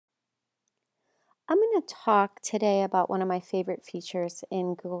I'm going to talk today about one of my favorite features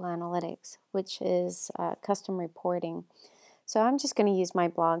in Google Analytics, which is custom reporting. So I'm just going to use my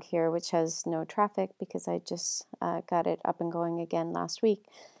blog here, which has no traffic because I just got it up and going again last week.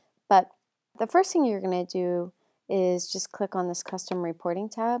 But the first thing you're going to do is just click on this custom reporting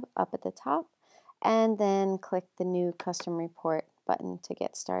tab up at the top, and then click the new custom report button to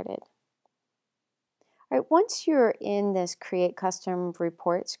get started. All right, once you're in this create custom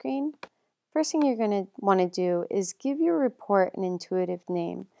report screen, first thing you're going to want to do is give your report an intuitive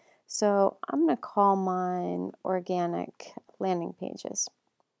name. So I'm going to call mine organic landing pages.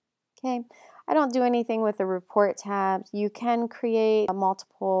 Okay, I don't do anything with the report tabs. You can create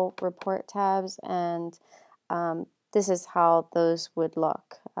multiple report tabs, and this is how those would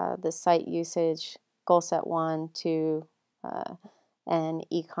look. The site usage, goal set 1, 2, and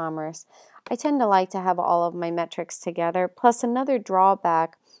e-commerce. I tend to like to have all of my metrics together. Plus, another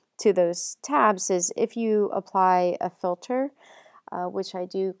drawback to those tabs is if you apply a filter, which I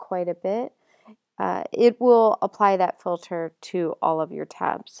do quite a bit, it will apply that filter to all of your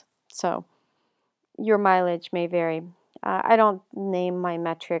tabs. So your mileage may vary. I don't name my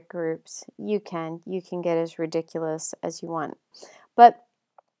metric groups. You can get as ridiculous as you want. But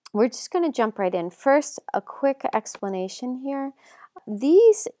we're just going to jump right in. First, a quick explanation here.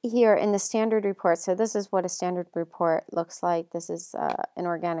 These here in the standard report, so this is what a standard report looks like. This is an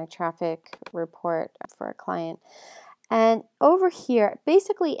organic traffic report for a client. And over here,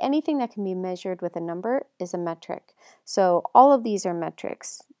 basically anything that can be measured with a number is a metric. So all of these are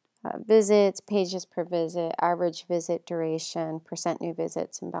metrics. Visits, pages per visit, average visit duration, percent new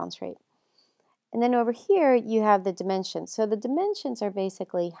visits, and bounce rate. And then over here, you have the dimensions. So the dimensions are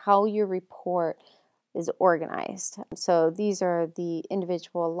basically how your report is organized. So these are the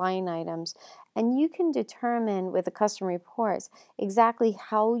individual line items, and you can determine with the custom reports exactly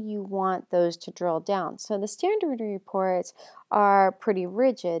how you want those to drill down. So the standard reports are pretty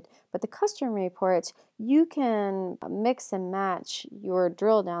rigid, but the custom reports, you can mix and match your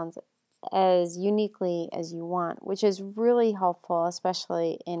drill downs as uniquely as you want, which is really helpful,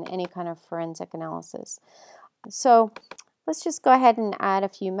 especially in any kind of forensic analysis. So let's just go ahead and add a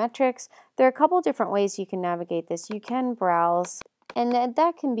few metrics. There are a couple different ways you can navigate this. You can browse, and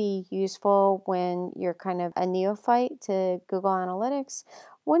that can be useful when you're kind of a neophyte to Google Analytics.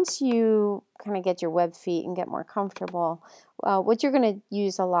 Once you kind of get your web feet and get more comfortable, what you're going to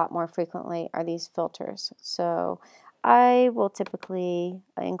use a lot more frequently are these filters. So I will typically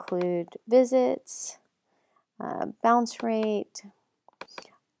include visits, bounce rate.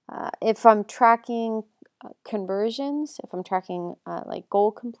 If I'm tracking conversions, if I'm tracking like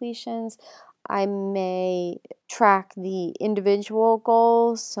goal completions, I may track the individual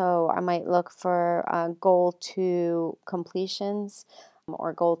goals. So I might look for goal to completions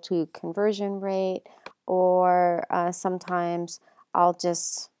or goal to conversion rate, or sometimes I'll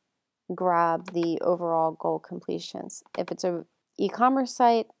just grab the overall goal completions. If it's a e-commerce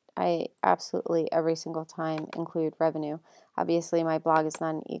site, I absolutely every single time include revenue. Obviously, my blog is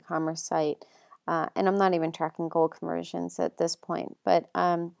not an e-commerce site, and I'm not even tracking goal conversions at this point, but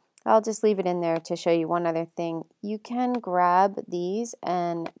I'll just leave it in there to show you one other thing. You can grab these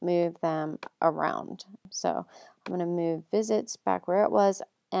and move them around. So I'm going to move visits back where it was,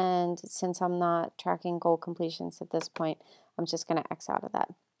 and since I'm not tracking goal completions at this point, I'm just going to X out of that.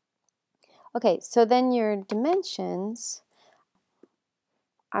 Okay, so then your dimensions,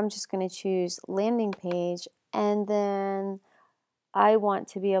 I'm just going to choose landing page, and then I want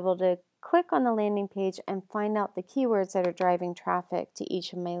to be able to click on the landing page and find out the keywords that are driving traffic to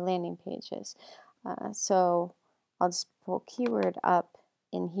each of my landing pages. So I'll just pull keyword up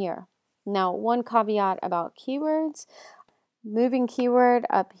in here. Now, one caveat about keywords. Moving keyword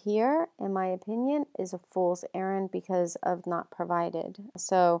up here, in my opinion, is a fool's errand because of not provided.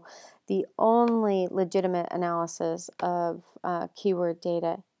 So the only legitimate analysis of keyword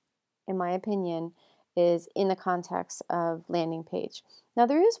data, in my opinion, is in the context of landing page. Now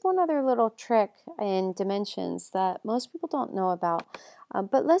there is one other little trick in dimensions that most people don't know about,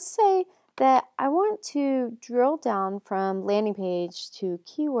 but let's say that I want to drill down from landing page to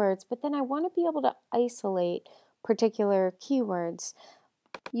keywords, but then I want to be able to isolate particular keywords.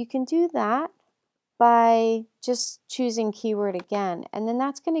 You can do that by just choosing keyword again, and then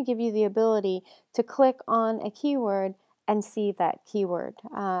that's going to give you the ability to click on a keyword and see that keyword.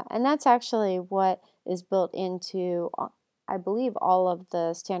 And that's actually what is built into, I believe, all of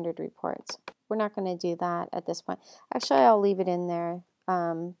the standard reports. We're not going to do that at this point. Actually, I'll leave it in there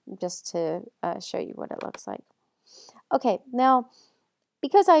just to show you what it looks like. Okay, now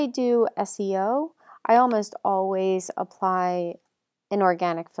because I do SEO, I almost always apply an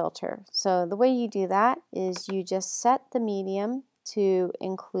organic filter. So the way you do that is you just set the medium to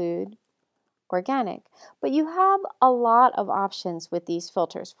include organic. But you have a lot of options with these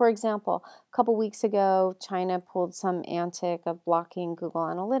filters. For example, a couple weeks ago, China pulled some antic of blocking Google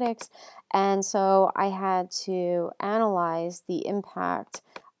Analytics, and so I had to analyze the impact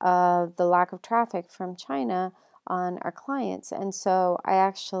of the lack of traffic from China on our clients. And so I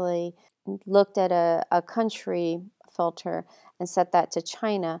actually looked at a country filter and set that to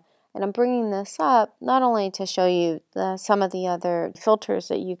China. And I'm bringing this up not only to show you some of the other filters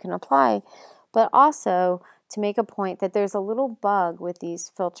that you can apply, but also to make a point that there's a little bug with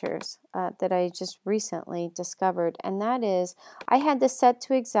these filters that I just recently discovered, and that is I had this set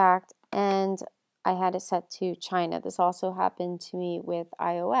to exact and I had it set to China. This also happened to me with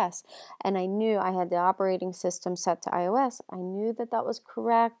iOS, and I knew I had the operating system set to iOS. I knew that that was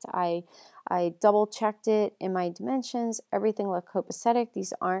correct. I double checked it in my dimensions. Everything looked copacetic.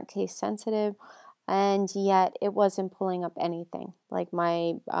 These aren't case sensitive. And yet it wasn't pulling up anything. Like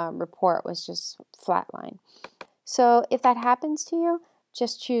my report was just flatline. So if that happens to you,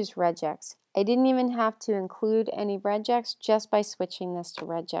 just choose regex. I didn't even have to include any regex. Just by switching this to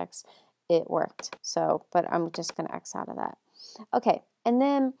regex, it worked. So, but I'm just going to X out of that. Okay, and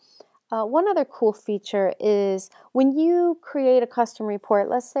then one other cool feature is when you create a custom report,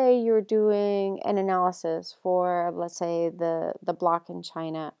 let's say you're doing an analysis for, let's say, the block in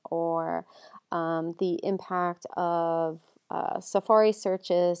China, or the impact of Safari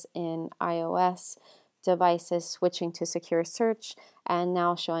searches in iOS devices switching to secure search and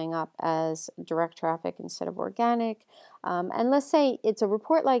now showing up as direct traffic instead of organic. And let's say it's a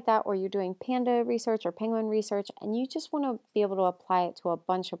report like that where you're doing Panda research or Penguin research and you just want to be able to apply it to a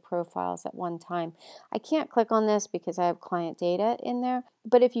bunch of profiles at one time. I can't click on this because I have client data in there,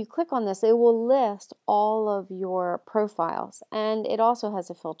 but if you click on this, it will list all of your profiles, and it also has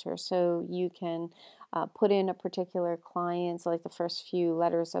a filter so you can put in a particular client's, like the first few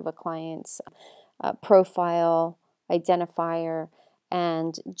letters of a client's profile identifier,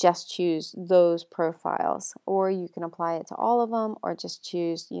 and just choose those profiles, or you can apply it to all of them, or just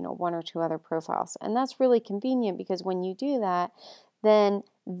choose one or two other profiles. And that's really convenient because when you do that, then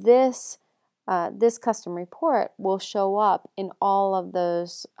this custom report will show up in all of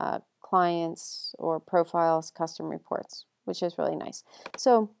those clients or profiles custom reports, which is really nice.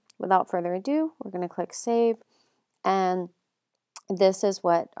 So without further ado, we're going to click save, and this is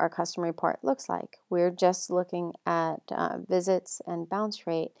what our custom report looks like. We're just looking at visits and bounce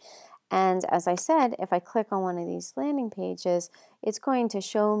rate. And as I said, if I click on one of these landing pages, it's going to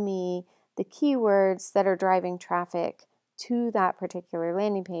show me the keywords that are driving traffic to that particular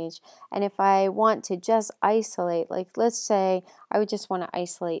landing page. And if I want to just isolate, like let's say I would just want to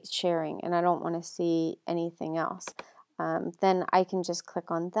isolate sharing and I don't want to see anything else, then I can just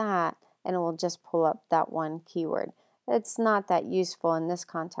click on that and it will just pull up that one keyword. It's not that useful in this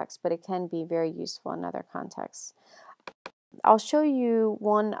context, but it can be very useful in other contexts. I'll show you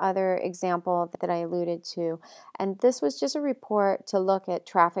one other example that I alluded to, and this was just a report to look at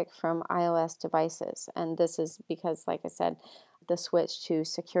traffic from iOS devices. And this is because, like I said, the switch to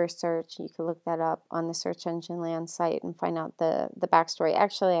secure search, you can look that up on the Search Engine Land site and find out the backstory.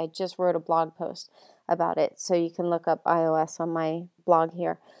 Actually, I just wrote a blog post about it, so you can look up iOS on my blog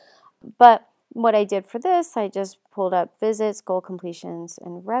here. But what I did for this, I just pulled up visits, goal completions,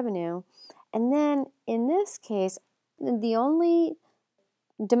 and revenue. And then in this case, the only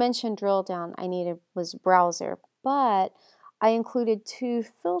dimension drill down I needed was browser, but I included two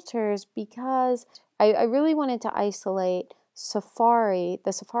filters because I really wanted to isolate Safari,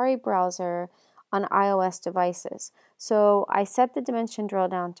 the Safari browser on iOS devices. So I set the dimension drill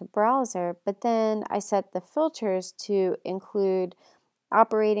down to browser, but then I set the filters to include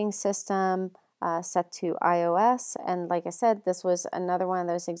operating system set to iOS. And like I said, this was another one of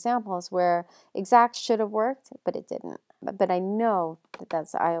those examples where exact should have worked, but it didn't. But I know that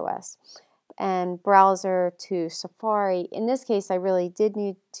that's iOS. And browser to Safari. In this case, I really did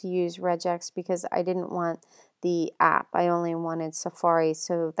need to use regex because I didn't want the app. I only wanted Safari,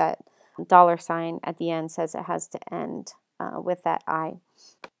 so that $ at the end says it has to end with that I.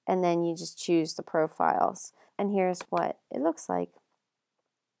 And then you just choose the profiles. And here's what it looks like.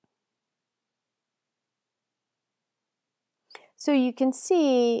 So you can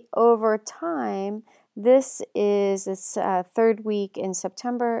see over time, this is this third week in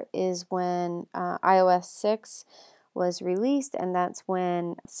September is when iOS 6 was released, and that's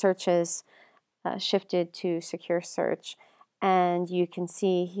when searches shifted to secure search. And you can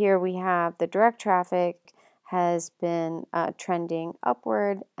see here we have the direct traffic has been trending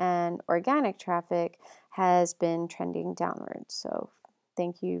upward, and organic traffic has been trending downward. So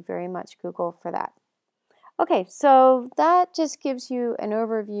thank you very much, Google, for that. Okay, so that just gives you an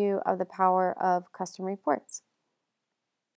overview of the power of custom reports.